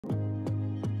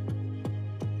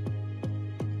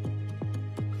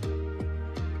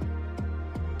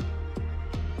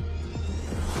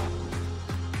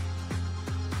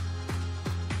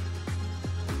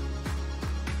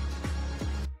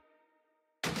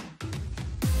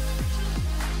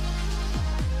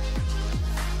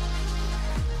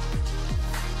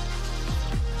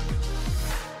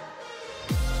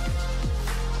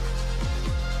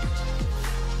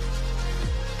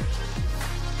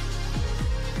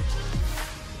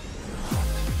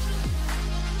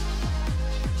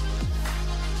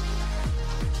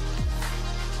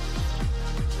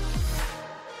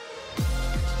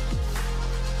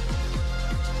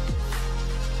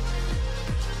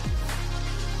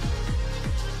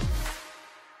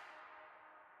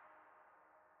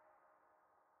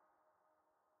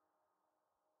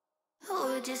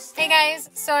Hey guys,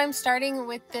 so I'm starting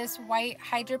with this white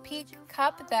Hydro Peak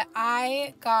cup that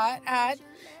I got at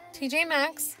TJ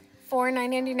Maxx for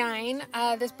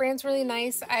 $9.99. This brand's really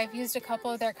nice. I've used a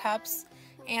couple of their cups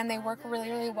and they work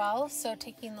really well. So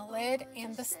taking the lid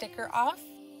and the sticker off.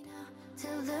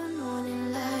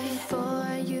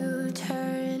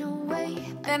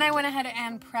 Then I went ahead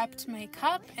and prepped my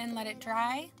cup and let it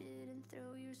dry.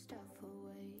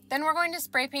 Then we're going to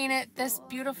spray paint it this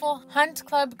beautiful Hunt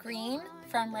Club green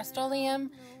from Rust-Oleum.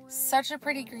 Such a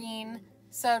pretty green.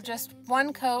 So just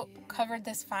one coat covered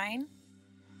this fine.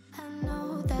 I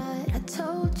know that I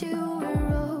told you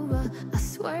we're over. I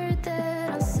swear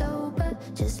that I'm sober.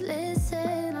 Just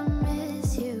listen, I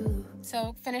miss you.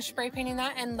 So finish spray painting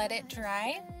that and let it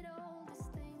dry.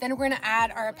 Then we're going to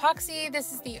add our epoxy.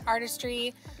 This is the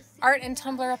Artistry Art and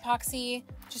Tumbler epoxy.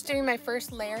 Just doing my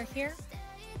first layer here.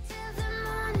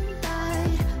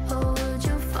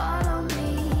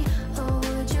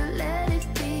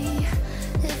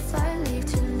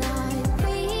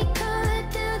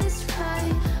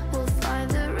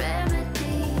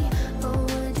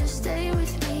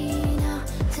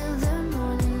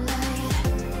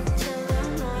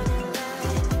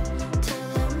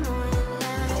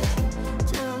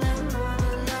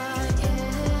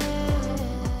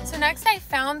 Next, I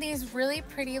found these really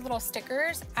pretty little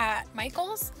stickers at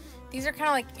Michael's. These are kind of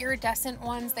like iridescent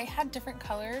ones. They had different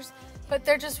colors, but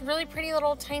they're just really pretty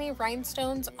little tiny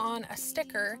rhinestones on a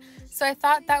sticker. So I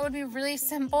thought that would be really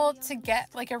simple to get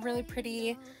like a really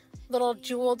pretty little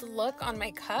jeweled look on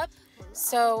my cup.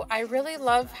 So I really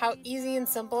love how easy and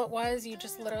simple it was. You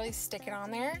just literally stick it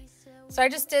on there. So I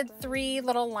just did 3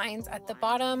 little lines at the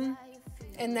bottom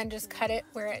and then just cut it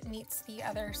where it meets the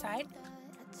other side.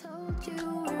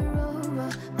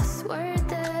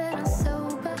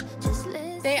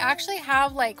 They actually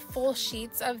have like full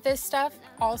sheets of this stuff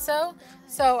also,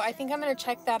 so I think I'm gonna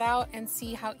check that out and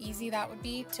see how easy that would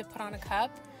be to put on a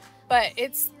cup. But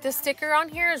the sticker on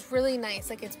here is really nice.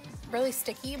 Like, it's really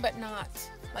sticky, but not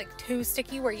like too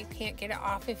sticky where you can't get it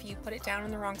off if you put it down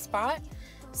in the wrong spot.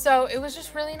 So it was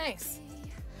just really nice.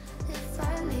 If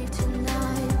I leave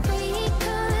tonight, we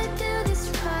could do this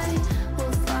right.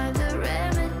 We'll find the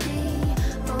remedy.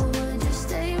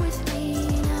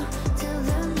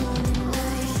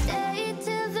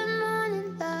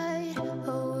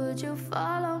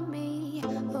 Follow me,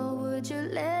 or would you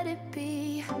let it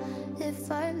be? If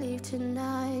I leave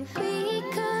tonight, we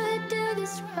could do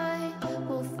this right.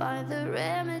 We'll find the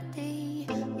remedy,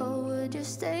 or would you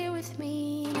stay with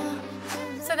me now?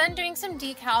 So then doing some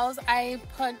decals, I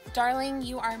put "Darling,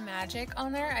 You Are Magic"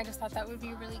 on there. I just thought that would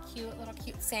be really cute, little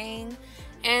cute saying.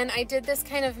 And I did this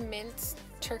kind of mint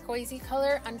turquoisey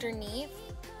color underneath.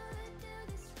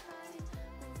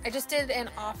 I just did an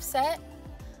offset.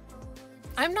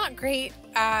 I'm not great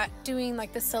at doing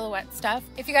like the silhouette stuff.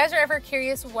 If you guys are ever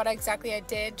curious what exactly I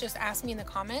did, just ask me in the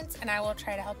comments and I will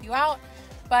try to help you out.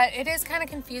 But it is kind of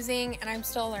confusing and I'm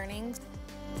still learning.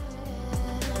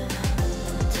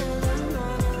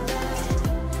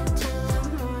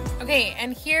 Okay,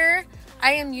 and here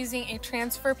I am using a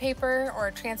transfer paper or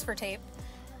a transfer tape,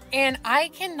 and I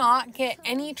cannot get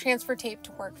any transfer tape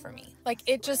to work for me. Like,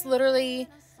 it just literally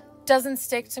doesn't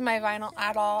stick to my vinyl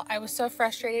at all. I was so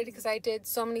frustrated because I did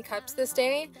so many cups this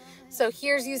day. So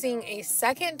here's using a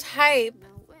second type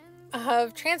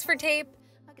of transfer tape,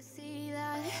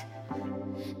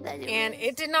 and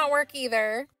it did not work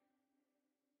either.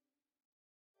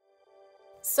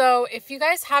 So if you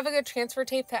guys have a good transfer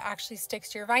tape that actually sticks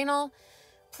to your vinyl,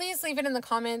 please leave it in the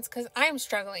comments because I'm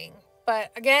struggling.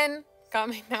 But again, got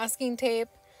my masking tape.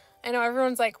 I know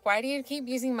everyone's like, why do you keep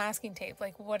using masking tape?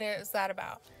 Like, what is that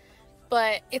about?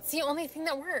 But it's the only thing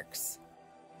that works.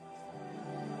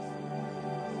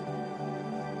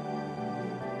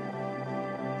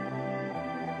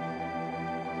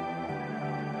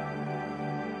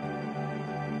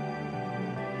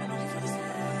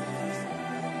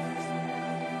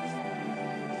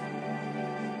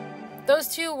 Those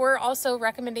two were also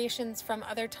recommendations from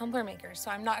other tumbler makers,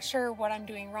 so I'm not sure what I'm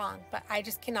doing wrong, but I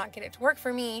just cannot get it to work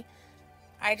for me.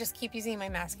 I just keep using my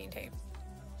masking tape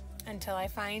until I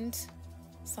find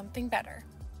something better.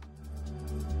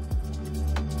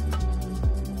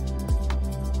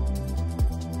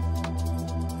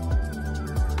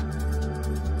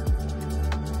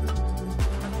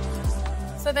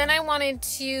 So then I wanted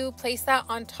to place that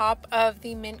on top of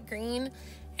the mint green,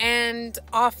 and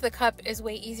off the cup is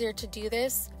way easier to do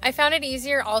this. I found it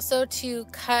easier also to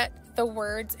cut the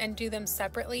words and do them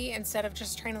separately instead of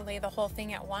just trying to lay the whole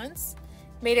thing at once.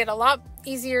 Made it a lot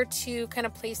easier to kind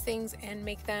of place things and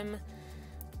make them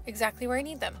exactly where I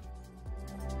need them.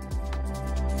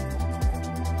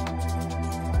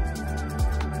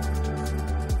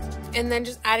 and then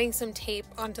just adding some tape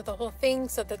onto the whole thing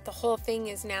so that the whole thing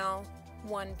is now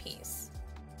one piece.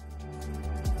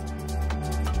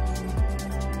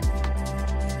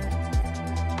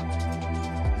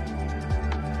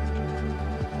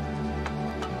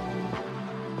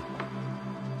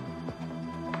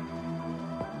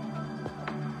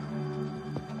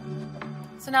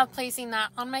 So now placing that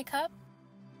on my cup.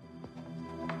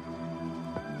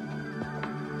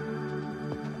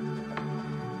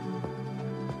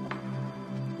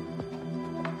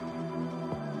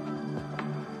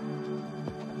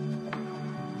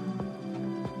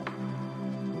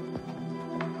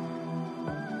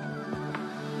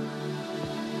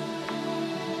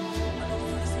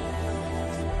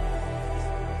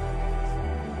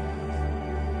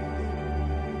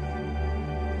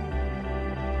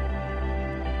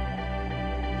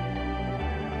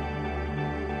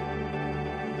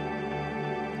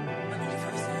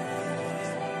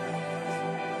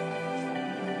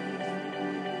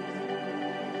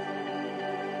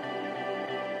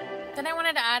 Then I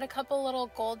wanted to add a couple little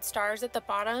gold stars at the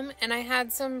bottom, and I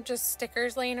had some just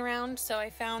stickers laying around, so I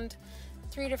found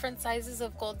 3 different sizes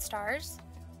of gold stars.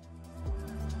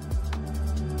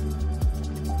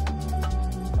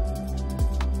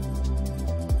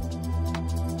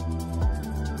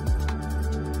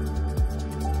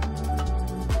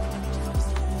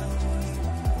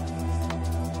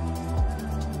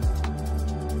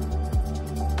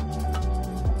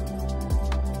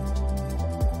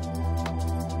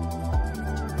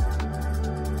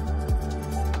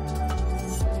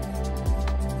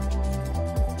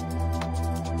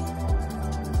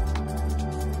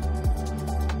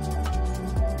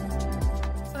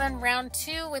 Then round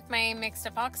 2 with my mixed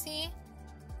epoxy.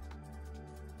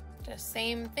 Just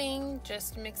same thing,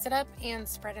 just mix it up and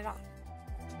spread it on.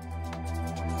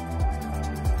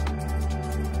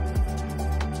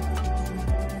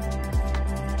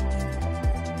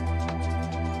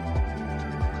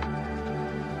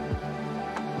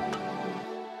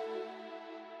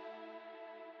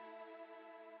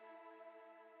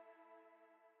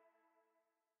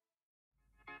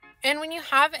 And when you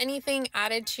have anything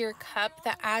added to your cup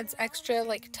that adds extra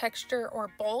like texture or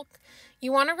bulk,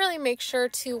 you want to really make sure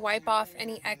to wipe off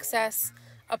any excess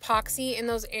epoxy in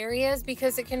those areas,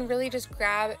 because it can really just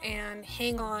grab and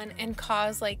hang on and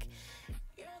cause like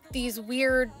these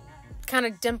weird kind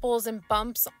of dimples and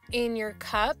bumps in your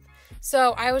cup.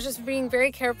 So I was just being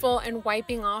very careful and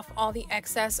wiping off all the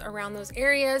excess around those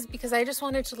areas, because I just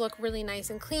wanted to look really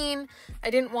nice and clean. I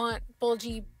didn't want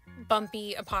bulgy,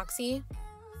 bumpy epoxy.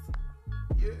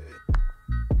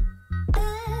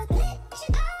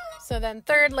 So then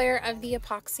 3rd layer of the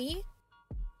epoxy.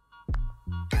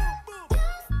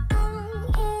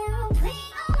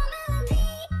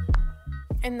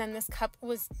 And then this cup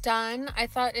was done. I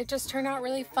thought it just turned out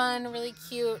really fun, really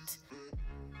cute.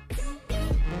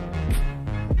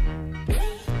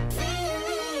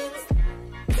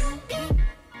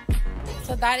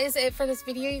 So that is it for this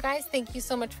video, you guys. Thank you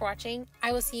so much for watching.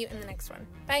 I will see you in the next one.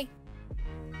 Bye.